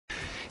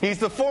He's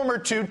the former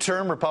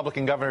two-term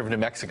Republican governor of New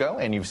Mexico,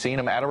 and you've seen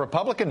him at a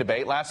Republican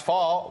debate last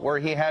fall where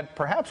he had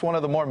perhaps one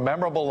of the more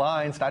memorable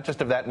lines, not just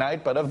of that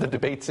night, but of the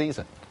debate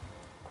season.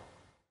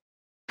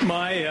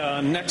 My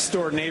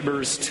next-door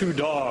neighbor's 2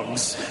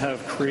 dogs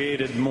have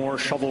created more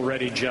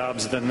shovel-ready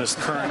jobs than this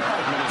current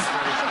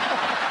administration.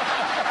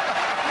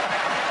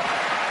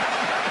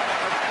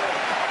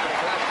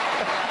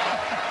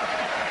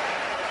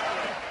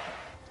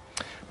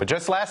 But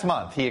just last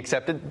month, he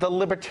accepted the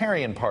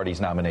Libertarian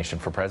Party's nomination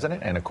for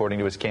president, and according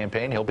to his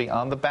campaign, he'll be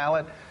on the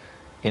ballot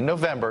in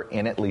November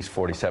in at least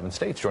 47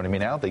 states. Joining me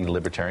now, the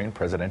Libertarian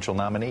presidential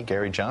nominee,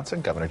 Gary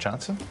Johnson. Governor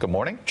Johnson, good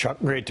morning. Chuck,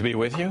 great to be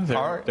with you.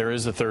 There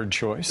is a third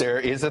choice. There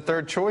is a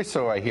third choice,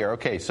 so I hear.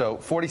 Okay, so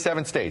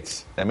 47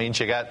 states. That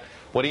means you got...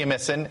 What are you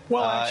missing?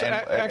 Well,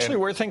 actually,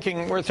 we're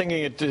thinking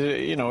it.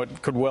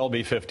 It could well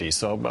be 50.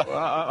 So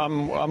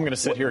I'm going to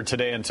sit here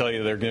today and tell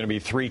you there are going to be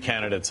 3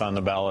 candidates on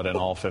the ballot in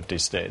all 50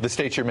 states. The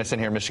states you're missing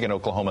here: Michigan,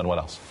 Oklahoma, and what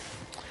else?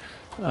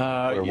 Where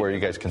are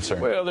you guys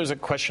concerned? Well, there's a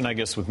question, I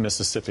guess, with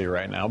Mississippi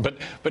right now. But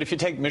if you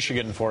take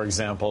Michigan, for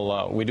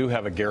example, we do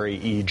have a Gary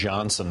E.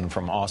 Johnson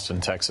from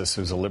Austin, Texas,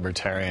 who's a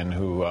libertarian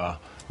who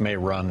may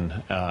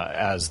run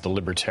as the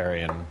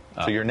Libertarian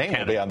So your name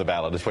candidate will be on the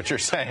ballot, is what you're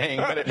saying,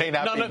 but it may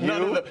not be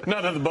you.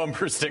 None of the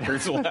bumper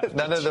stickers will have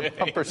None of the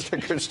bumper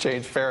stickers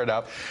change. Fair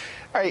enough.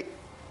 All right.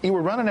 You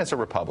were running as a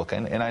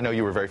Republican, and I know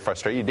you were very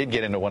frustrated. You did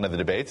get into one of the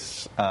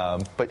debates,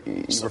 but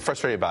you were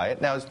frustrated by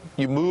it. Now,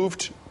 you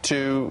moved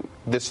to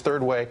this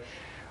third way.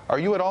 Are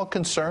you at all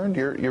concerned?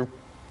 You've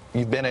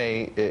been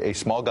a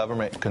small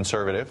government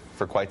conservative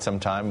for quite some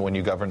time when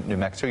you governed New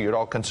Mexico. You're at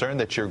all concerned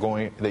that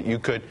you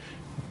could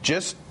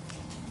just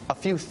a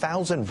few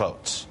thousand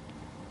votes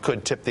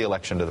could tip the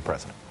election to the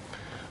president?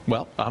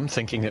 Well, I'm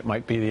thinking it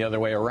might be the other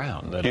way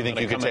around. Do you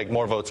think you could take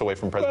more votes away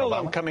from President Obama?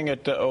 I'm coming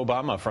at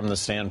Obama from the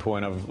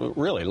standpoint of,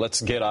 really,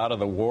 let's get out of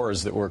the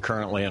wars that we're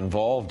currently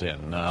involved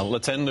in.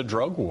 Let's end the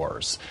drug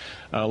wars.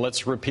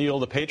 Let's repeal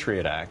the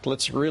Patriot Act.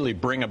 Let's really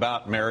bring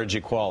about marriage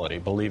equality,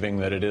 believing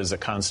that it is a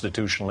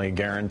constitutionally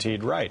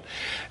guaranteed right.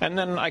 And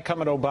then I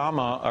come at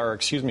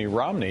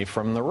Romney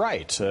from the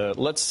right.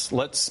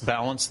 Let's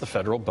balance the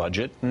federal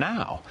budget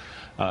now.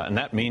 And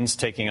that means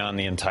taking on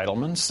the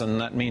entitlements,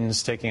 and that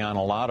means taking on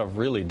a lot of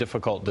really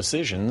difficult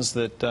decisions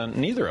that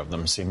neither of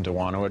them seem to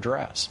want to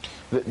address.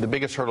 The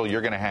biggest hurdle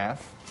you're going to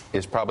have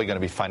is probably going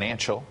to be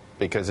financial,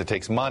 because it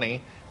takes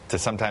money to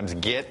sometimes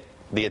get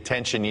the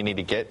attention you need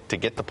to get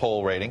the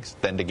poll ratings,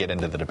 then to get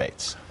into the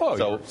debates.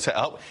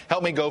 So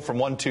help me go from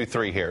 1, 2,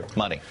 3 here.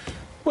 Money.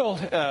 Well,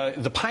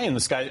 the pie in the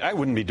sky, I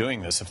wouldn't be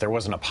doing this if there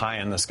wasn't a pie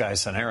in the sky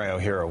scenario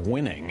here of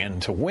winning.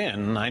 And to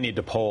win, I need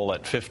to poll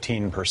at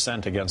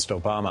 15% against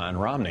Obama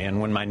and Romney. And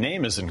when my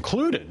name is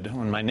included,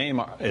 when my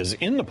name is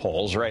in the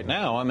polls right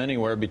now, I'm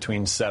anywhere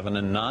between 7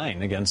 and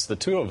 9 against the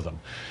 2 of them.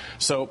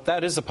 So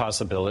that is a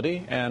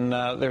possibility. And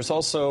there's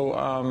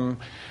also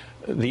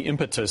the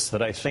impetus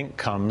that I think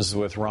comes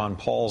with Ron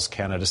Paul's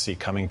candidacy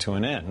coming to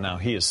an end. Now,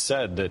 he has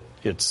said that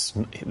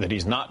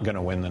he's not going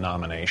to win the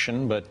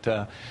nomination,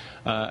 but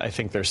I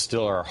think there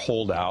still are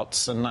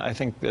holdouts, and I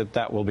think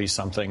that will be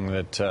something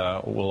that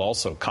will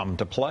also come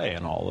to play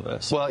in all of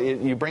this. Well,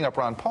 you bring up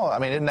Ron Paul. I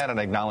mean, isn't that an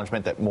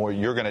acknowledgement that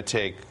you're going to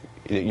take,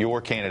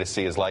 your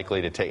candidacy is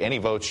likely to take any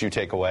votes you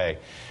take away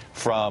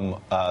from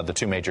the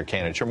 2 major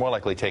candidates? You're more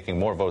likely taking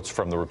more votes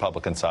from the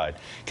Republican side,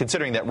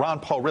 considering that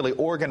Ron Paul really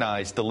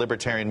organized the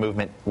libertarian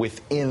movement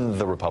within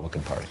the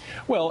Republican Party.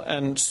 Well,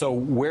 and so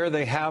where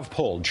they have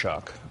polled,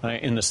 Chuck,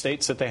 in the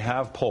states that they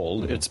have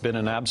polled, it's been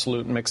an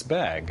absolute mixed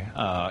bag.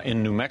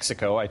 In New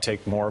Mexico, I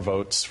take more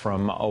votes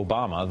from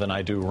Obama than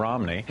I do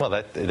Romney.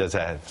 Well,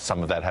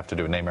 some of that have to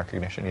do with name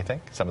recognition, you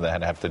think? Some of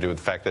that have to do with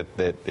the fact that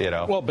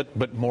Well,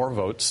 but more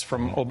votes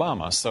from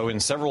Obama. So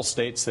in several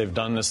states, they've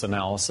done this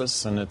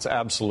analysis, and it's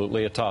absolutely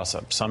a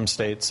toss-up. Some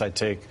states I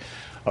take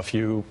a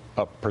few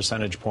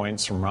percentage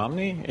points from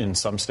Romney. In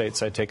some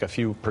states I take a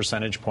few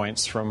percentage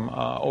points from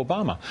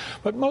Obama.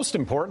 But most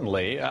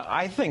importantly,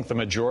 I think the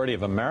majority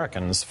of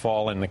Americans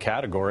fall in the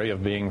category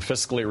of being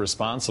fiscally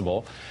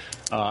responsible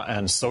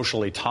and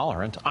socially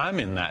tolerant. I'm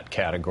in that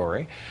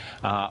category.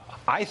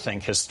 I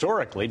think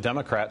historically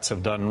Democrats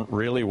have done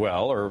really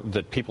well, or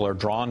that people are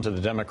drawn to the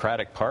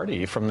Democratic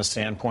Party from the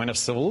standpoint of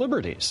civil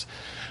liberties.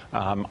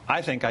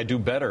 I think I do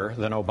better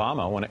than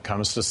Obama when it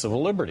comes to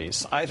civil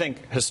liberties. I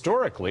think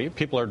historically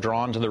people are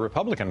drawn to the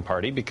Republican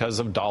Party because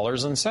of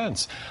dollars and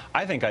cents.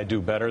 I think I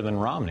do better than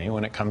Romney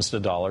when it comes to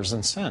dollars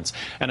and cents.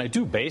 And I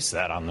do base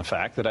that on the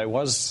fact that I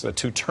was a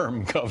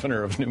 2-term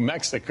governor of New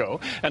Mexico,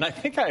 and I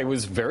think I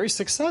was very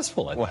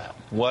successful at that.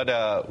 What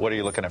are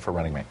you looking at for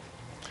running mate?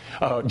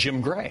 Jim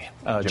Gray.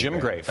 Jim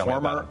Gray,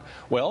 former,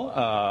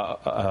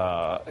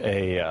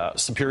 a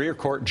Superior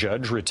Court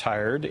judge,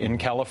 retired in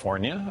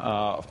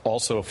California,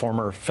 also a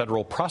former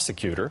federal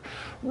prosecutor.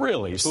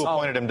 Really Who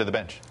appointed him to the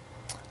bench?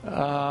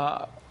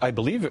 I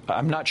believe,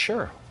 I'm not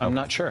sure. I'm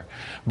not sure.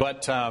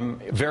 But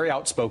very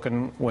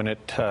outspoken when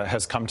it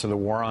has come to the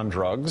war on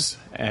drugs,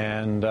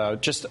 and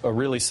just a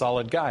really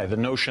solid guy. The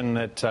notion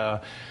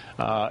that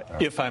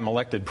if I'm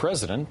elected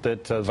president,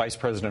 that Vice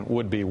President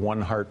would be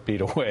one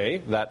heartbeat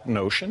away, that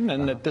notion,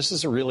 and that this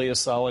is really a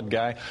solid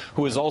guy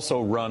who has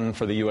also run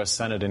for the U.S.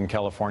 Senate in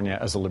California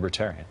as a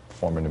Libertarian.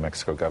 Former New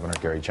Mexico Governor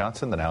Gary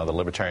Johnson, now the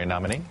Libertarian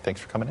nominee. Thanks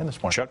for coming in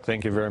this morning. Chuck,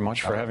 thank you very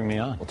much for having me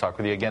on. We'll talk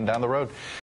with you again down the road.